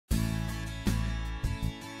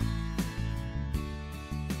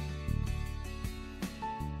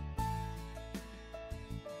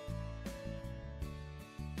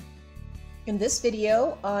In this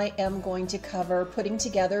video, I am going to cover putting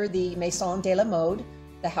together the Maison de la Mode,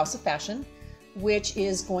 the House of Fashion, which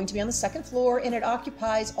is going to be on the second floor, and it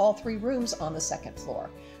occupies all three rooms on the second floor.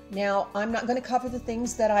 Now, I'm not going to cover the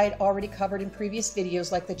things that I'd already covered in previous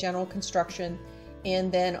videos, like the general construction,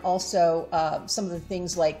 and then also some of the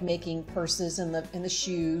things like making purses and the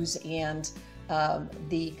shoes and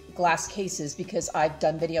the glass cases, because I've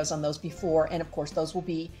done videos on those before, and of course those will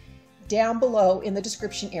be down below in the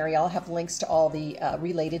description area. I'll have links to all the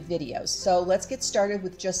related videos. So let's get started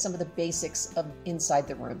with just some of the basics of inside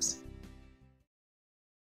the rooms.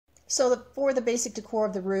 So for the basic decor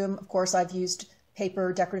of the room, of course, I've used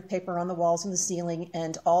paper, decorative paper on the walls and the ceiling,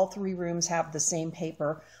 and all three rooms have the same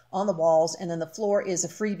paper on the walls. And then the floor is a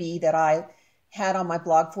freebie that I had on my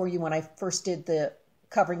blog for you when I first did the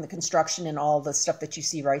covering the construction and all the stuff that you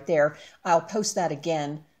see right there. I'll post that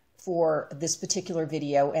again for this particular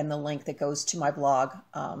video and the link that goes to my blog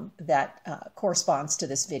that corresponds to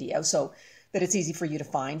this video, so that it's easy for you to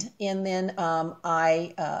find. And then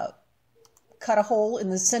I cut a hole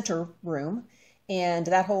in the center room, and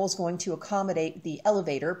that hole is going to accommodate the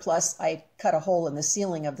elevator, plus I cut a hole in the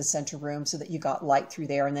ceiling of the center room so that you got light through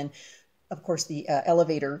there. And then of course the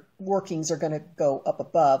elevator workings are going to go up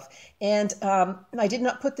above. And I did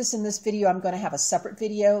not put this in this video. I'm going to have a separate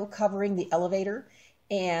video covering the elevator.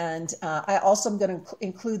 And I also am going to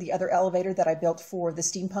include the other elevator that I built for the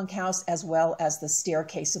steampunk house, as well as the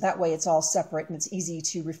staircase. So that way it's all separate and it's easy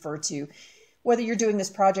to refer to, whether you're doing this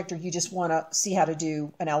project or you just want to see how to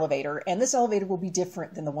do an elevator. And this elevator will be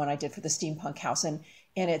different than the one I did for the steampunk house. And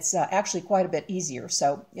it's actually quite a bit easier.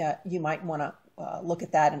 So you might want to look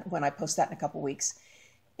at that when I post that in a couple weeks.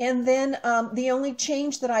 And then the only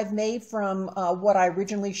change that I've made from what I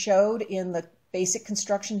originally showed in the basic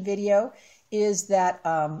construction video is that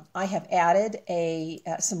I have added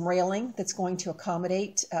some railing that's going to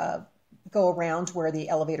accommodate, go around where the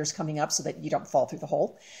elevator's coming up so that you don't fall through the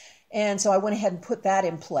hole. And so I went ahead and put that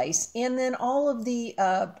in place. And then all of the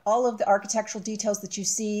architectural details that you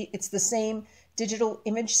see, it's the same digital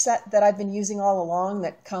image set that I've been using all along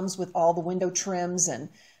that comes with all the window trims and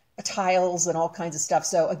tiles and all kinds of stuff.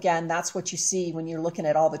 So again, that's what you see when you're looking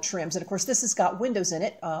at all the trims. And of course, this has got windows in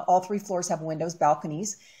it. All three floors have windows,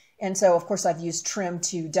 balconies. And so, of course, I've used trim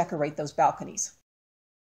to decorate those balconies.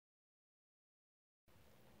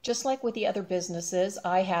 Just like with the other businesses,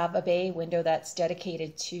 I have a bay window that's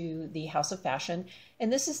dedicated to the House of Fashion.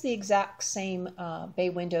 And this is the exact same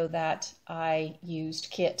bay window that I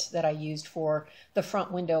used, kit that I used for the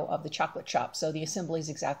front window of the chocolate shop. So the assembly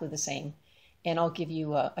is exactly the same. And I'll give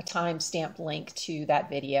you a time-stamped link to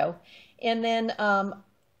that video. And then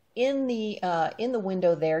in the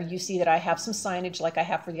window there, you see that I have some signage like I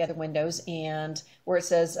have for the other windows, and where it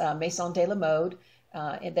says Maison de la Mode,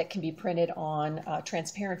 and that can be printed on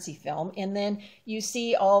transparency film. And then you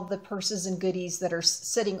see all the purses and goodies that are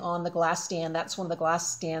sitting on the glass stand. That's one of the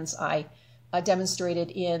glass stands I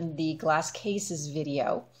demonstrated in the glass cases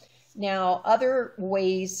video. Now, other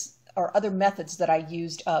ways or other methods that I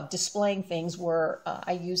used of displaying things were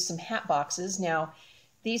I used some hat boxes. Now,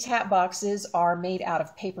 these hat boxes are made out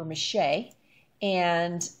of paper mache,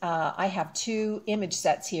 and I have two image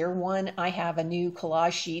sets here. One, I have a new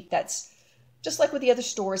collage sheet that's just like what the other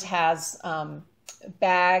stores has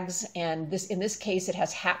bags, and in this case it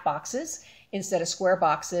has hat boxes instead of square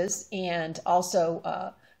boxes, and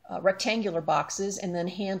also rectangular boxes, and then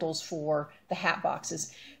handles for the hat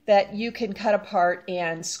boxes that you can cut apart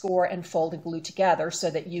and score and fold and glue together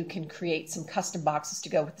so that you can create some custom boxes to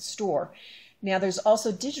go with the store. Now there's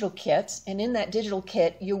also digital kits, and in that digital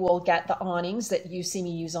kit you will get the awnings that you see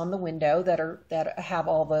me use on the window that have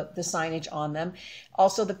all the signage on them.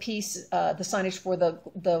 Also the signage for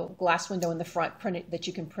the glass window in the front printed that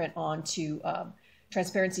you can print onto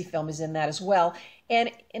transparency film is in that as well.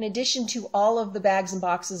 And in addition to all of the bags and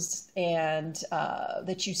boxes and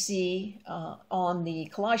that you see on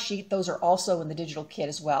the collage sheet, those are also in the digital kit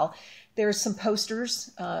as well. There's some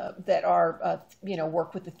posters that are,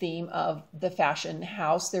 work with the theme of the fashion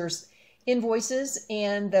house. There's invoices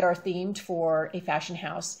and that are themed for a fashion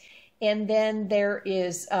house. And then there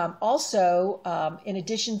is also, in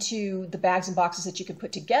addition to the bags and boxes that you can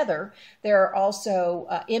put together, there are also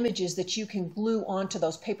images that you can glue onto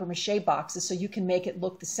those paper mache boxes so you can make it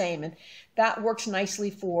look the same. And that works nicely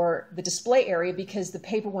for the display area because the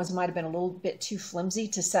paper ones might have been a little bit too flimsy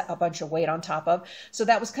to set a bunch of weight on top of. So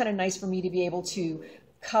that was kind of nice for me to be able to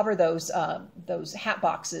cover those hat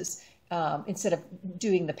boxes instead of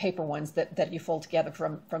doing the paper ones that you fold together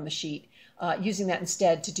from the sheet, using that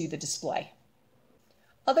instead to do the display.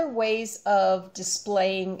 Other ways of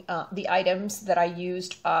displaying the items that I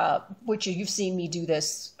used, which you've seen me do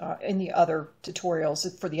this in the other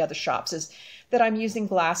tutorials for the other shops, is that I'm using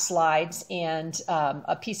glass slides and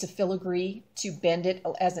a piece of filigree to bend it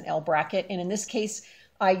as an L bracket. And in this case,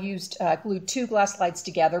 I used glued 2 glass slides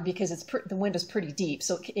together because the window's pretty deep,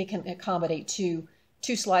 so it can accommodate two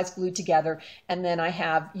slides glued together, and then I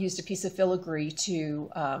have used a piece of filigree to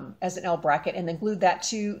as an L bracket, and then glued that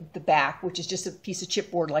to the back, which is just a piece of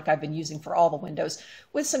chipboard like I've been using for all the windows,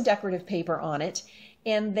 with some decorative paper on it.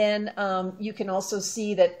 And then you can also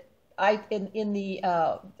see that in the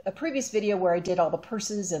a previous video where I did all the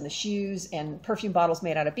purses and the shoes and perfume bottles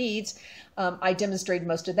made out of beads, I demonstrated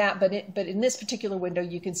most of that. But in this particular window,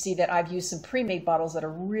 you can see that I've used some pre-made bottles that are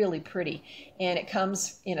really pretty, and it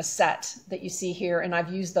comes in a set that you see here, and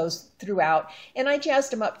I've used those throughout. And I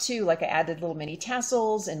jazzed them up too, like I added little mini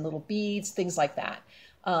tassels and little beads, things like that.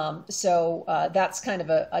 So that's kind of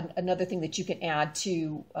another thing that you can add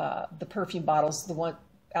to the perfume bottles, the one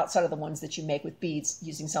outside of the ones that you make with beads,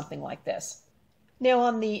 using something like this. Now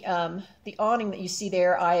on the awning that you see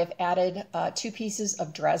there, I have added 2 pieces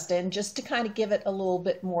of Dresden just to kind of give it a little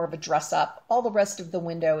bit more of a dress up. All the rest of the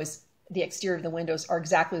window is, the exterior of the windows are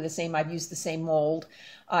exactly the same. I've used the same mold.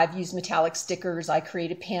 I've used metallic stickers. I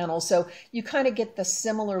created panels. So you kind of get the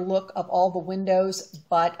similar look of all the windows,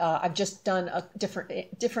 but I've just done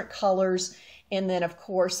different colors. And then of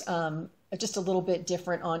course, just a little bit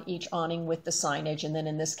different on each awning with the signage, and then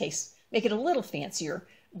in this case make it a little fancier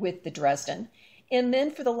with the Dresden. And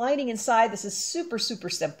then for the lighting inside, this is super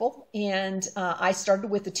simple, and I started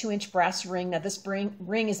with the 2-inch brass ring. Now this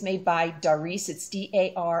ring is made by Darice. It's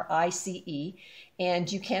D-A-R-I-C-E,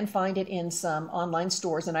 and you can find it in some online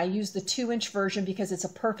stores, and I use the 2-inch version because it's a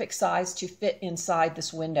perfect size to fit inside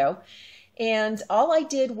this window. And all I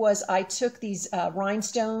did was I took these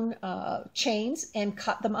rhinestone chains and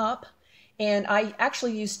cut them up. And I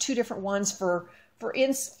actually used 2 different ones for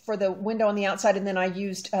the window on the outside, and then I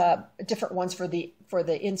used different ones for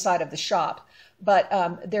the inside of the shop. But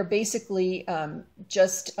they're basically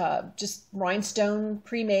just rhinestone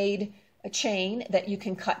pre-made chain that you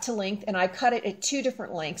can cut to length, and I cut it at 2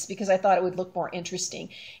 different lengths because I thought it would look more interesting.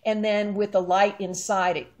 And then with the light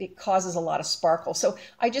inside, it causes a lot of sparkle. So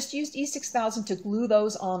I just used E6000 to glue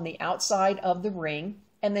those on the outside of the ring,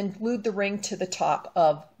 and then glued the ring to the top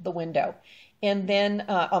of the window, and then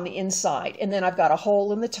on the inside. And then I've got a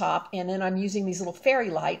hole in the top, and then I'm using these little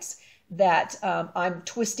fairy lights that I'm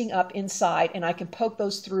twisting up inside, and I can poke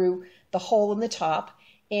those through the hole in the top.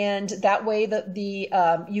 And that way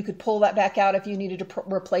you could pull that back out if you needed to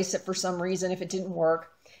replace it for some reason, if it didn't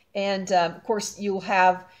work. And of course, you'll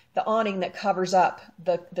have the awning that covers up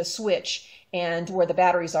the switch and where the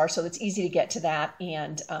batteries are, so it's easy to get to that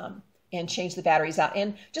and change the batteries out.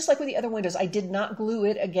 And just like with the other windows, I did not glue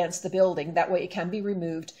it against the building. That way it can be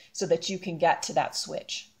removed so that you can get to that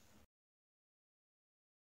switch.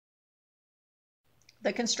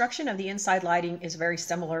 The construction of the inside lighting is very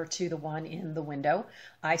similar to the one in the window.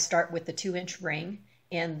 I start with the 2-inch ring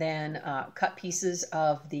and then cut pieces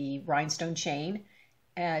of the rhinestone chain,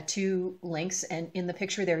 2 lengths, and in the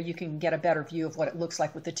picture there you can get a better view of what it looks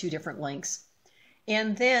like with the 2 different lengths.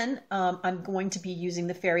 And then I'm going to be using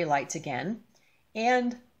the fairy lights again.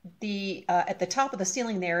 And at the top of the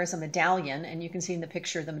ceiling there is a medallion, and you can see in the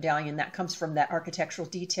picture the medallion that comes from that architectural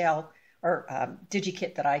detail or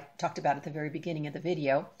digi-kit that I talked about at the very beginning of the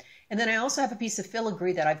video. And then I also have a piece of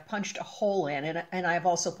filigree that I've punched a hole in, and I've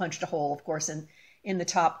also punched a hole, of course, in the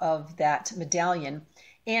top of that medallion.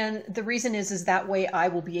 And the reason is that way I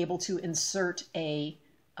will be able to insert a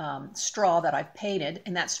straw that I've painted,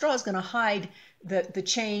 and that straw is going to hide the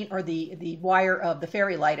chain or the wire of the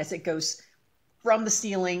fairy light as it goes from the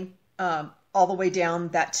ceiling all the way down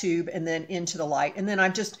that tube and then into the light. And then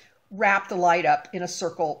I've just wrapped the light up in a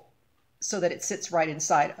circle so that it sits right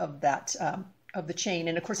inside of that of the chain.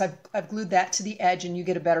 And of course I've glued that to the edge, and you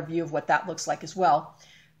get a better view of what that looks like as well,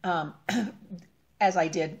 as I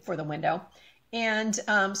did for the window. And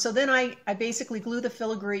so then I basically glue the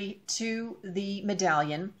filigree to the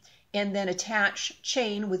medallion, and then attach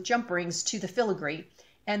chain with jump rings to the filigree.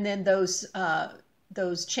 And then those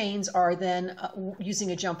chains are then,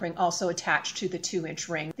 using a jump ring, also attached to the 2-inch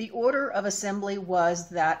ring. The order of assembly was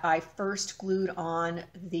that I first glued on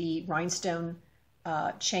the rhinestone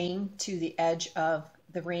chain to the edge of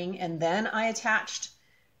the ring, and then I attached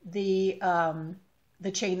the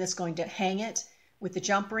chain that's going to hang it with the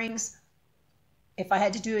jump rings. If I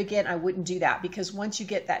had to do it again, I wouldn't do that, because once you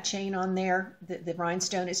get that chain on there, the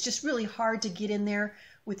rhinestone, it's just really hard to get in there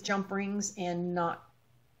with jump rings and not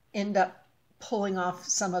end up pulling off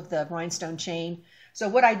some of the rhinestone chain. So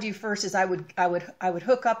what I do first is I would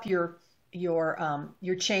hook up your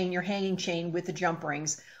chain, your hanging chain with the jump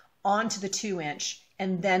rings onto the 2-inch,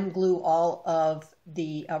 and then glue all of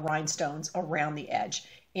the rhinestones around the edge.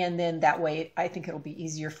 And then that way, I think it'll be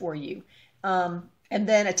easier for you. And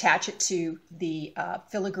then attach it to the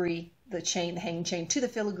filigree, the chain, the hanging chain to the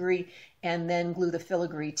filigree, and then glue the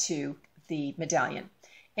filigree to the medallion.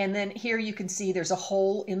 And then here you can see there's a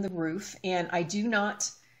hole in the roof, and I do not,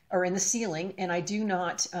 or in the ceiling, and I do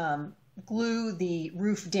not glue the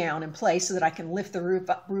roof down in place so that I can lift the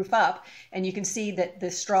roof up. And you can see that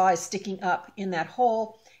the straw is sticking up in that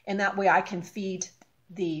hole, and that way I can feed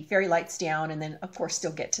the fairy lights down and then of course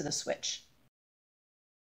still get to the switch.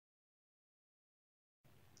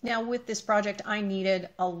 Now with this project, I needed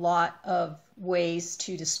a lot of ways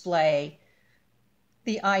to display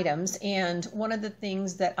the items, and one of the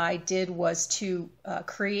things that I did was to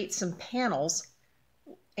create some panels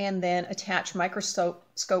and then attach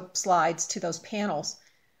microscope slides to those panels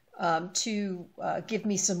to give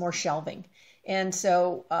me some more shelving. And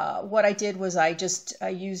so what I did was I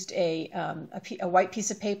used a white piece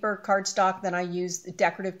of paper, cardstock, then I used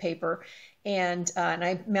decorative paper, and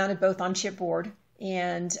I mounted both on chipboard,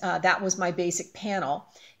 and that was my basic panel.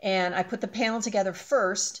 And I put the panel together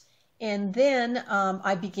first, and then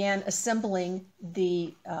I began assembling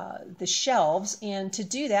the shelves. And to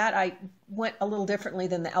do that, I went a little differently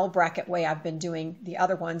than the L bracket way I've been doing the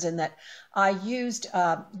other ones, in that I used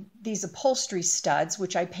these upholstery studs,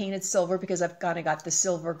 which I painted silver because I've kind of got the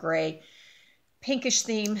silver gray pinkish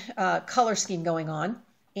theme color scheme going on.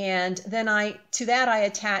 And then to that I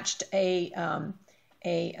attached a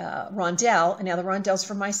rondelle, and now the rondelle's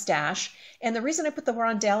from my stash. And the reason I put the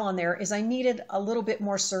rondelle on there is I needed a little bit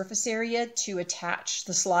more surface area to attach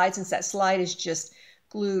the slide, since that slide is just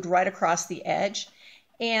glued right across the edge.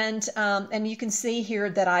 And you can see here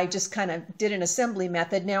that I just kind of did an assembly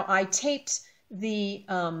method. Now I taped the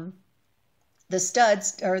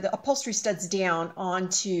studs, or the upholstery studs, down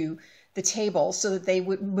onto the table so that they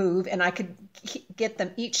would move, and I could get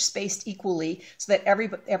them each spaced equally so that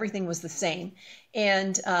everything was the same.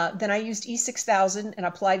 And then I used E6000 and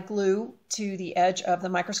applied glue to the edge of the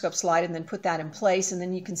microscope slide, and then put that in place. And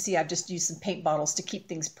then you can see I've just used some paint bottles to keep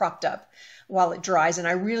things propped up while it dries. And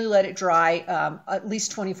I really let it dry at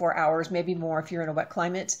least 24 hours, maybe more if you're in a wet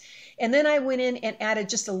climate. And then I went in and added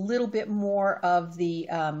just a little bit more of the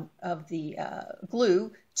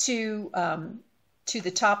glue to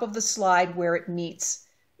the top of the slide where it meets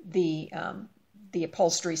the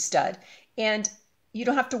upholstery stud. And you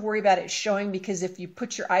don't have to worry about it showing, because if you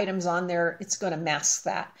put your items on there, it's going to mask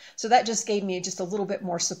that. So that just gave me just a little bit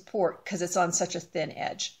more support because it's on such a thin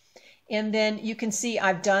edge. And then you can see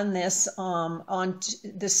I've done this on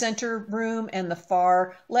the center room and the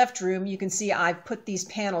far left room. You can see I've put these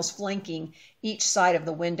panels flanking each side of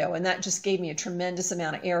the window, and that just gave me a tremendous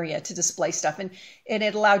amount of area to display stuff. And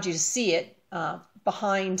it allowed you to see it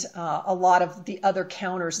behind a lot of the other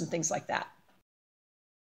counters and things like that.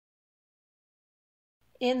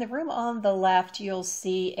 In the room on the left, you'll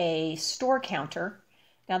see a store counter.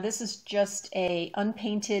 Now this is just a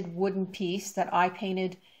unpainted wooden piece that I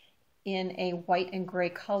painted in a white and gray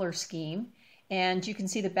color scheme. And you can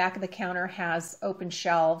see the back of the counter has open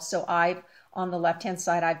shelves. So on the left-hand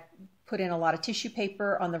side, I've put in a lot of tissue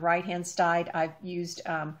paper. On the right-hand side, I've used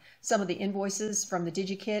some of the invoices from the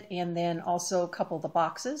DigiKit, and then also a couple of the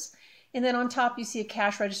boxes. And then on top, you see a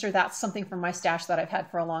cash register. That's something from my stash that I've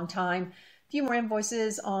had for a long time. A few more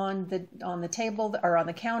invoices on the table, or on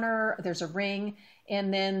the counter. There's a ring,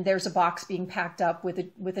 and then there's a box being packed up with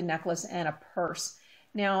a necklace and a purse.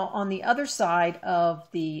 Now on the other side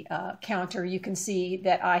of the counter, you can see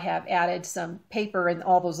that I have added some paper and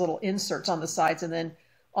all those little inserts on the sides, and then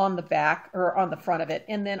on the back, or on the front of it.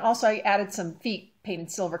 And then also I added some feet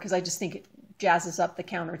painted silver because I just think it jazzes up the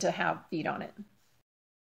counter to have feet on it.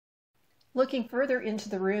 Looking further into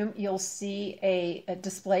the room, you'll see a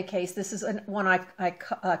display case. This is one I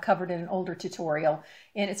covered in an older tutorial,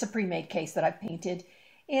 and it's a pre-made case that I've painted.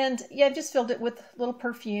 And yeah, I've just filled it with little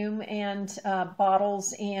perfume and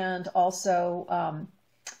bottles, and also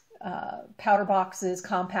powder boxes,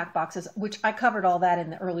 compact boxes, which I covered all that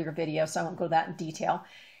in the earlier video, so I won't go that in detail.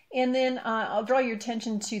 And then I'll draw your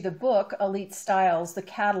attention to the book, Elite Styles, the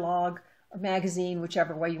catalog or magazine,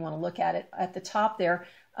 whichever way you want to look at it, at the top there.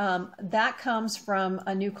 That comes from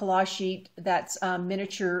a new collage sheet that's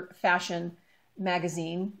miniature fashion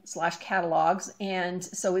magazine / catalogs, and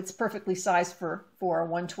so it's perfectly sized for a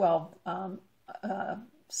 112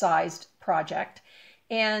 sized project.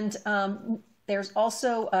 And there's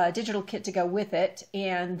also a digital kit to go with it,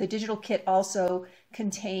 and the digital kit also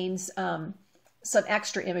contains some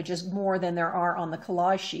extra images, more than there are on the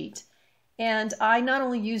collage sheet. And I not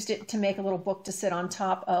only used it to make a little book to sit on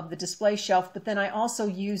top of the display shelf, but then I also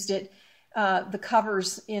used it, the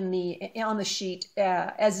covers on the sheet,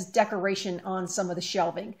 as decoration on some of the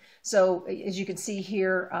shelving. So as you can see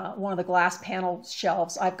here, one of the glass panel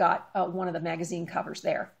shelves, I've got one of the magazine covers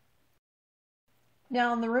there.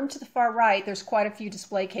 Now in the room to the far right, there's quite a few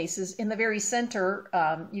display cases. In the very center,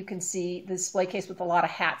 you can see the display case with a lot of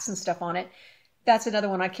hats and stuff on it. That's another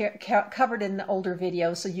one I covered in the older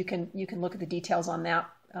video, so you can look at the details on that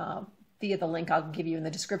via the link I'll give you in the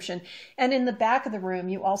description. And in the back of the room,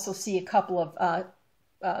 you also see a couple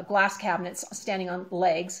of glass cabinets standing on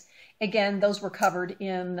legs. Again, those were covered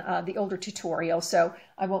in the older tutorial, so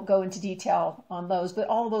I won't go into detail on those. But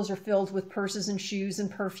all of those are filled with purses and shoes and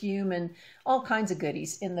perfume and all kinds of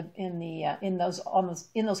goodies in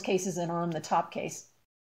those cases and on the top case.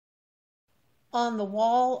 On the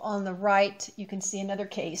wall on the right, you can see another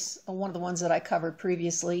case, one of the ones that I covered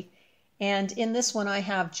previously. And in this one, I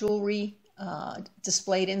have jewelry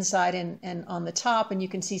displayed inside and on the top, and you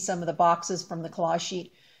can see some of the boxes from the collage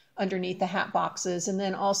sheet underneath the hat boxes. And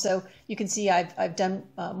then also you can see I've done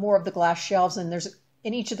more of the glass shelves, and there's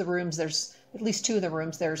in each of the rooms, there's at least two of the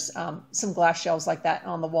rooms, there's some glass shelves like that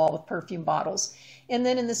on the wall with perfume bottles. And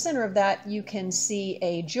then in the center of that, you can see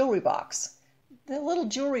a jewelry box. The little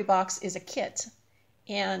jewelry box is a kit,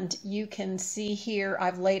 and you can see here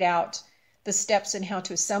I've laid out the steps in how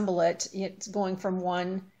to assemble it. It's going from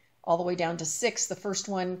 1 all the way down to 6. The first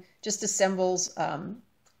one just assembles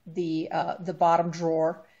the bottom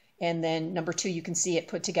drawer, and then number 2 you can see it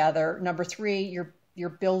put together. Number 3 you're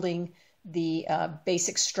building the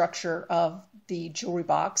basic structure of the jewelry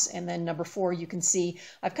box, and then number 4 you can see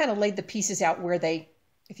I've kind of laid the pieces out where they,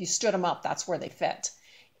 if you stood them up, that's where they fit.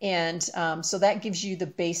 And so that gives you the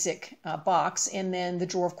basic box, and then the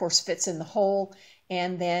drawer of course fits in the hole,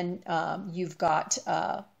 and then you've got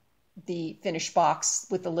the finished box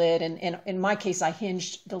with the lid, and in my case I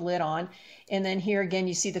hinged the lid on. And then here again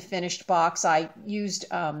you see the finished box. I used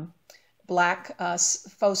black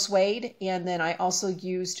faux suede, and then I also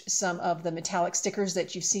used some of the metallic stickers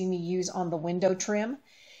that you've seen me use on the window trim.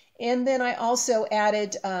 And then I also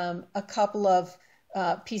added a couple of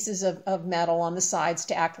pieces of metal on the sides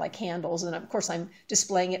to act like handles, and of course I'm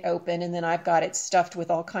displaying it open, and then I've got it stuffed with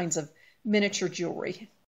all kinds of miniature jewelry.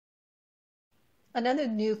 Another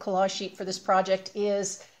new collage sheet for this project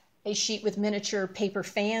is a sheet with miniature paper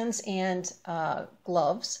fans and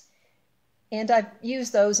gloves, and I've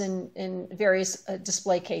used those in various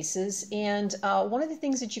display cases. And one of the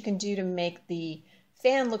things that you can do to make the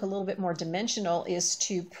fan look a little bit more dimensional is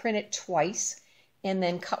to print it twice and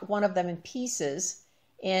then cut one of them in pieces,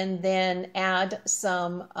 and then add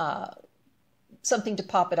some something to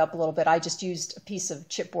pop it up a little bit. I just used a piece of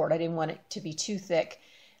chipboard. I didn't want it to be too thick.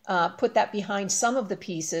 Put that behind some of the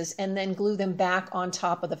pieces and then glue them back on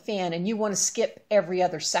top of the fan. And you want to skip every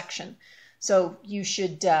other section. So you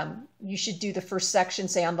should do the first section,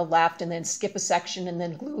 say on the left, and then skip a section and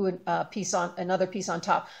then glue another piece on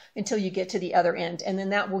top until you get to the other end. And then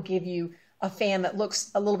that will give you a fan that looks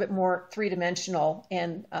a little bit more three-dimensional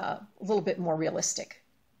and a little bit more realistic.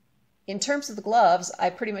 In terms of the gloves, I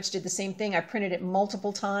pretty much did the same thing. I printed it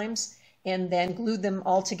multiple times and then glued them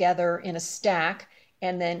all together in a stack,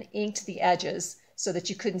 and then inked the edges so that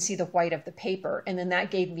you couldn't see the white of the paper. And then that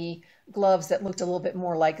gave me gloves that looked a little bit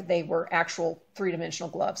more like they were actual three-dimensional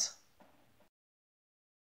gloves.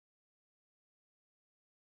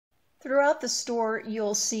 Throughout the store,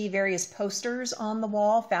 you'll see various posters on the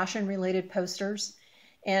wall, fashion-related posters,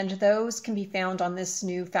 and those can be found on this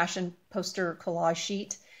new fashion poster collage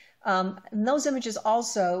sheet. And those images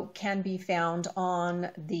also can be found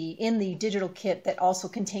in the digital kit that also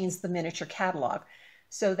contains the miniature catalog.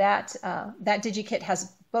 So that DigiKit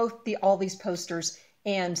has both all these posters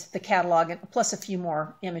and the catalog, and plus a few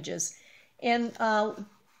more images. And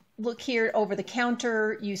look here over the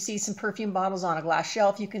counter, you see some perfume bottles on a glass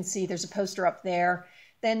shelf. You can see there's a poster up there.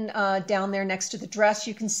 Then down there next to the dress,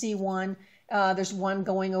 you can see one. There's one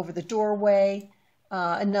going over the doorway.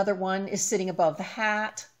 Another one is sitting above the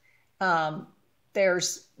hat.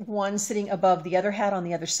 There's one sitting above the other hat on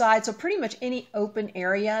the other side. So pretty much any open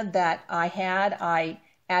area that I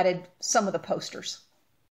added some of the posters.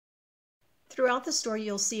 Throughout the store,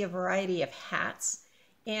 you'll see a variety of hats.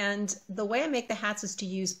 And the way I make the hats is to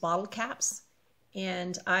use bottle caps.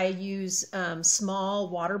 And I use small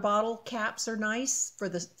water bottle caps are nice for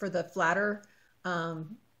the flatter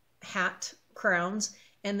hat crowns.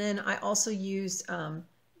 And then I also use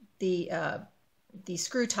the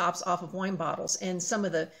screw tops off of wine bottles, and some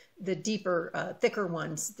of the deeper, thicker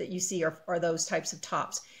ones that you see are those types of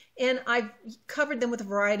tops. And I've covered them with a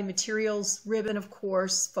variety of materials, ribbon, of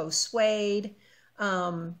course, faux suede.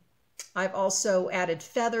 I've also added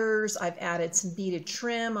feathers. I've added some beaded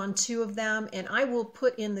trim on 2 of them, and I will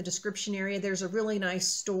put in the description area. There's a really nice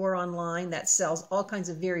store online that sells all kinds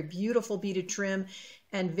of very beautiful beaded trim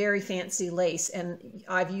and very fancy lace, and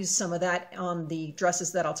I've used some of that on the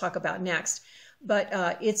dresses that I'll talk about next. But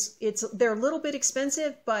they're a little bit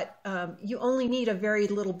expensive, but you only need a very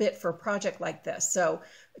little bit for a project like this. So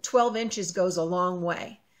 12 inches goes a long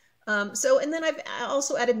way. And then I've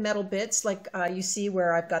also added metal bits, like you see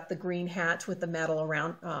where I've got the green hat with the metal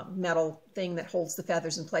around, metal thing that holds the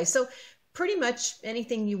feathers in place. So pretty much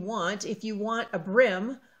anything you want. If you want a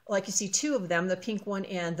brim, like you see 2 of them, the pink one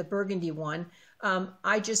and the burgundy one,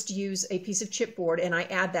 I just use a piece of chipboard and I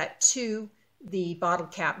add that to the bottle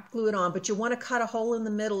cap, glue it on, but you want to cut a hole in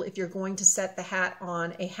the middle if you're going to set the hat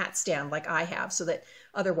on a hat stand like I have, so that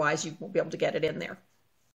otherwise you won't be able to get it in there.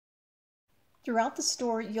 Throughout the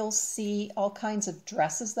store, you'll see all kinds of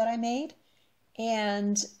dresses that I made,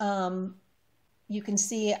 and you can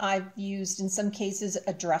see I've used, in some cases,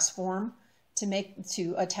 a dress form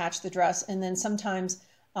to attach the dress, and then sometimes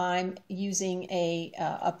I'm using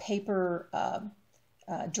a paper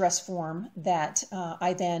dress form that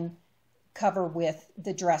I then cover with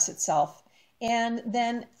the dress itself. And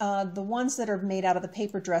then the ones that are made out of the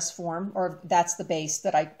paper dress form, or that's the base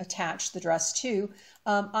that I attach the dress to,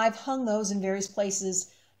 I've hung those in various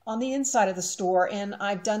places on the inside of the store, and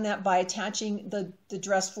I've done that by attaching the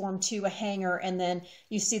dress form to a hanger, and then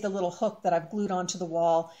you see the little hook that I've glued onto the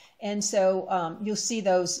wall, and so you'll see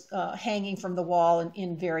those hanging from the wall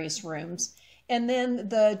in various rooms. And then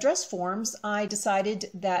the dress forms, I decided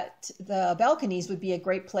that the balconies would be a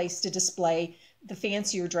great place to display the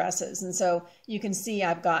fancier dresses. And so you can see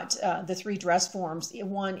I've got the 3 dress forms,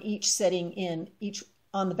 one each sitting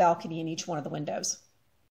on the balcony in each one of the windows.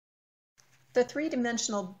 The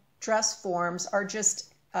 3-dimensional dress forms are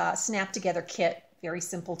just snap together kit, very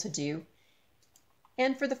simple to do.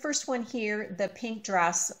 And for the first one here, the pink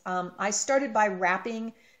dress, I started by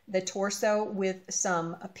wrapping the torso with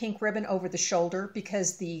some pink ribbon over the shoulder,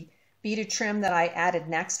 because the beaded trim that I added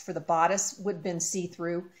next for the bodice would have been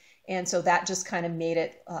see-through, and so that just kind of made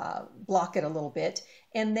it block it a little bit.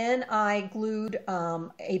 And then I glued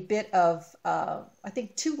a bit of I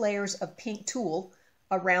think 2 layers of pink tulle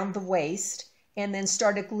around the waist, and then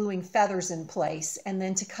started gluing feathers in place. And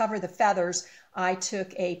then to cover the feathers, I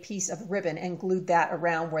took a piece of ribbon and glued that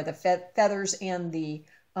around where the feathers and the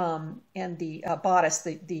bodice,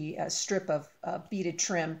 the strip of beaded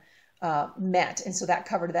trim met, and so that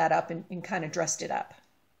covered that up and kind of dressed it up.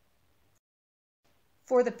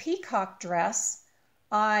 For the peacock dress,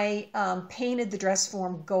 I painted the dress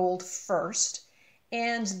form gold first,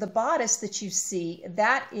 and the bodice that you see,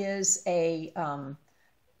 that is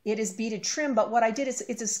it is beaded trim, but what I did is,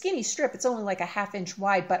 it's a skinny strip, it's only like a 1/2 inch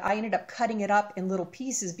wide, but I ended up cutting it up in little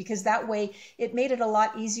pieces, because that way it made it a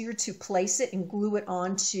lot easier to place it and glue it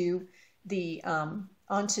onto the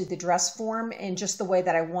dress form in just the way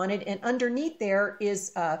that I wanted. And underneath there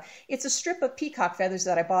is it's a strip of peacock feathers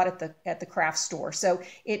that I bought at the craft store, so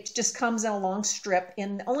it just comes in a long strip.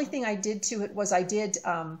 And the only thing I did to it was I did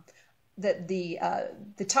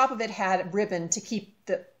the top of it had ribbon to keep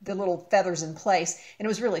the little feathers in place, and it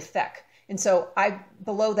was really thick. And so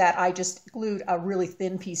below that I just glued a really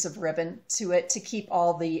thin piece of ribbon to it to keep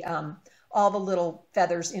all the little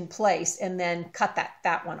feathers in place, and then cut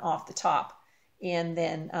that one off the top, and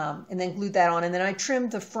then glued that on. And then I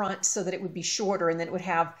trimmed the front so that it would be shorter, and then it would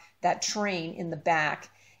have that train in the back.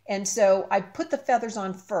 And so I put the feathers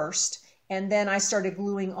on first, and then I started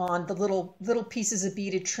gluing on the little pieces of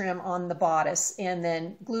beaded trim on the bodice, and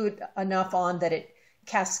then glued enough on that it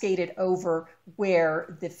cascaded over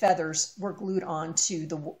where the feathers were glued onto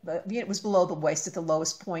it was below the waist at the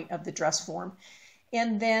lowest point of the dress form.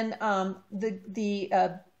 And then an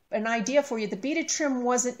idea for you, the beaded trim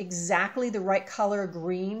wasn't exactly the right color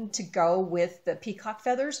green to go with the peacock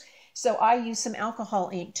feathers, so I used some alcohol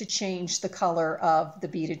ink to change the color of the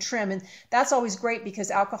beaded trim. And that's always great, because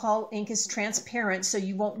alcohol ink is transparent, so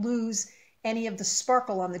you won't lose any of the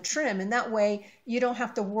sparkle on the trim, and that way you don't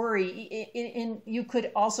have to worry. And you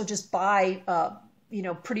could also just buy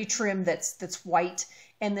pretty trim that's white,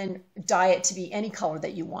 and then dye it to be any color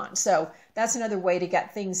that you want. So that's another way to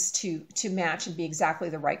get things to match and be exactly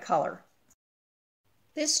the right color.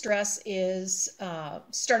 This dress is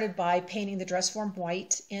started by painting the dress form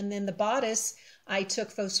white, and then the bodice I took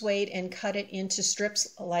faux suede and cut it into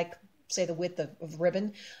strips, like say the width of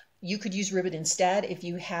ribbon. You could use ribbon instead if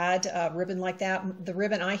you had ribbon like that. The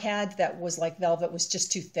ribbon I had that was like velvet was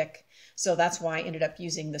just too thick, so that's why I ended up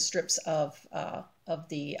using the strips of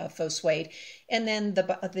faux suede. And then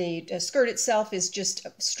the skirt itself is just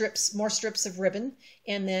more strips of ribbon.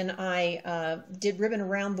 And then I did ribbon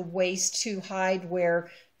around the waist to hide where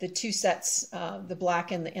the two sets, the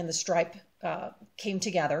black and the stripe, came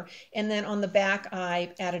together. And then on the back,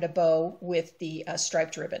 I added a bow with the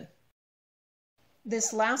striped ribbon.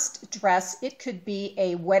 This last dress, it could be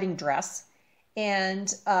a wedding dress.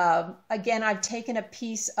 And again, I've taken a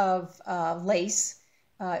piece of lace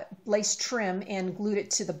trim and glued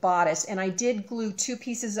it to the bodice. And I did glue two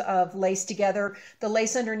pieces of lace together. The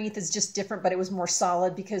lace underneath is just different, but it was more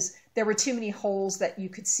solid because there were too many holes that you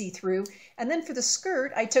could see through. And then for the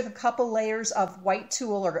skirt, I took a couple layers of white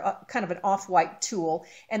tulle, or kind of an off-white tulle,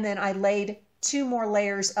 and then I laid two more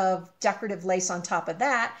layers of decorative lace on top of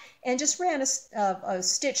that and just ran a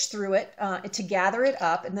stitch through it to gather it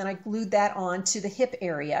up. And then I glued that on to the hip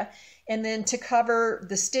area. And then to cover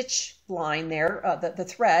the stitch line there, the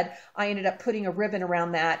thread, I ended up putting a ribbon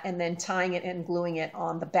around that and then tying it and gluing it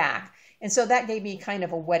on the back. And so that gave me kind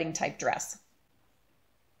of a wedding type dress.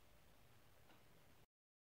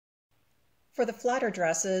 For the flatter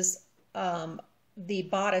dresses, the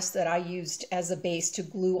bodice that I used as a base to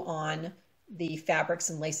glue on the fabrics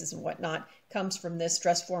and laces and whatnot comes from this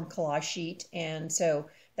dress form collage sheet. And so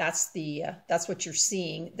that's what you're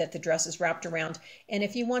seeing, that the dress is wrapped around. And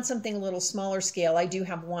if you want something a little smaller scale, I do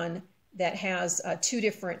have one that has two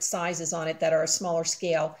different sizes on it that are a smaller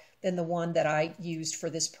scale than the one that I used for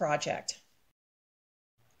this project.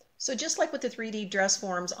 So just like with the 3D dress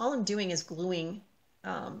forms, all I'm doing is gluing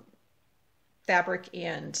fabric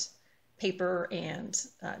and paper and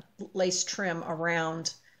lace trim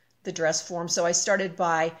around the dress form. So I started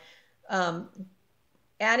by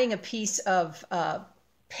adding a piece of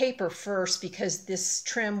paper first because this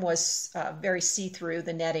trim was very see-through,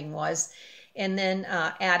 the netting was, and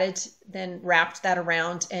then wrapped that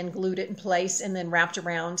around and glued it in place, and then wrapped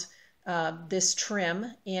around this trim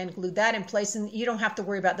and glued that in place. And you don't have to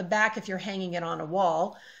worry about the back if you're hanging it on a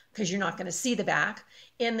wall because you're not going to see the back.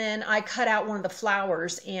 And then I cut out one of the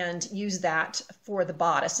flowers and used that for the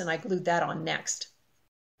bodice, and I glued that on next.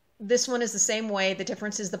 This one is the same way. The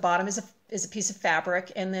difference is the bottom is a piece of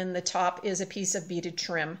fabric, and then the top is a piece of beaded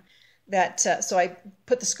trim. So I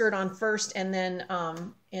put the skirt on first, and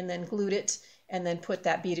then glued it, and then put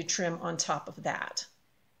that beaded trim on top of that.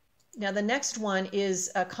 Now the next one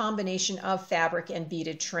is a combination of fabric and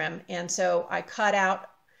beaded trim, and so I cut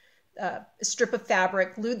out a strip of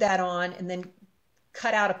fabric, glued that on, and then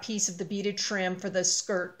cut out a piece of the beaded trim for the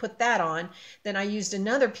skirt, put that on. Then I used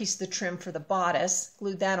another piece of the trim for the bodice,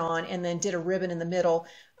 glued that on, and then did a ribbon in the middle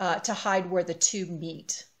to hide where the two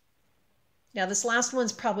meet. Now this last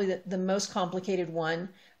one's probably the most complicated one.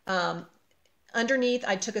 Underneath,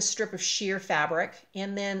 I took a strip of sheer fabric,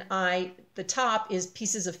 and then the top is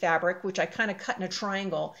pieces of fabric, which I kind of cut in a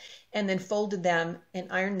triangle, and then folded them and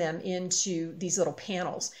ironed them into these little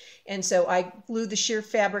panels. And so I glued the sheer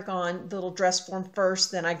fabric on the little dress form first,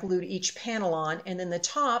 then I glued each panel on, and then the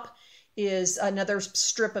top is another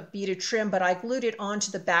strip of beaded trim, but I glued it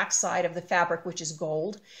onto the back side of the fabric, which is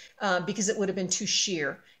gold, because it would have been too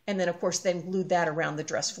sheer. And then, of course, then glued that around the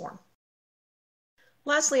dress form.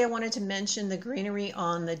 Lastly, I wanted to mention the greenery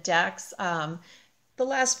on the decks. The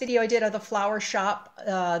last video I did of the flower shop,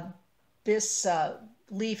 this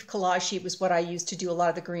leaf collage sheet was what I used to do a lot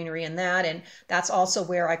of the greenery in that, and that's also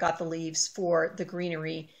where I got the leaves for the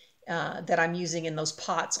greenery that I'm using in those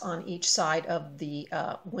pots on each side of the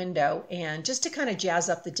window, and just to kind of jazz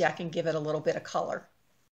up the deck and give it a little bit of color.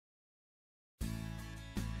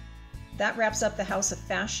 That wraps up the House of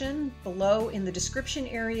Fashion. Below in the description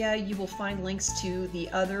area, you will find links to the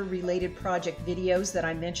other related project videos that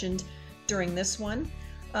I mentioned during this one.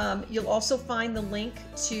 You'll also find the link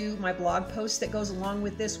to my blog post that goes along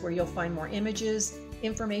with this, where you'll find more images,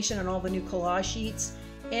 information on all the new collage sheets,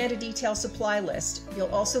 and a detailed supply list.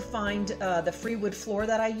 You'll also find the free wood floor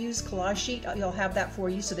that I use collage sheet. You'll have that for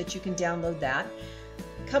you so that you can download that.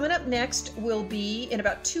 Coming up next will be, in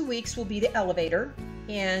about 2 weeks, will be the elevator.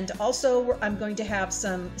 And also I'm going to have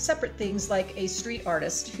some separate things like a street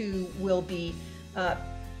artist who will be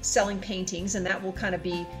selling paintings, and that will kind of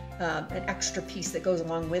be an extra piece that goes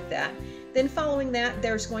along with that. Then following that,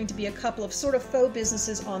 there's going to be a couple of sort of faux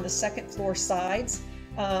businesses on the second floor sides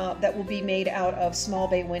that will be made out of small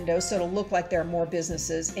bay windows, so it'll look like there are more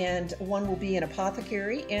businesses, and one will be an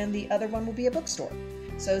apothecary and the other one will be a bookstore.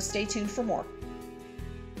 So stay tuned for more.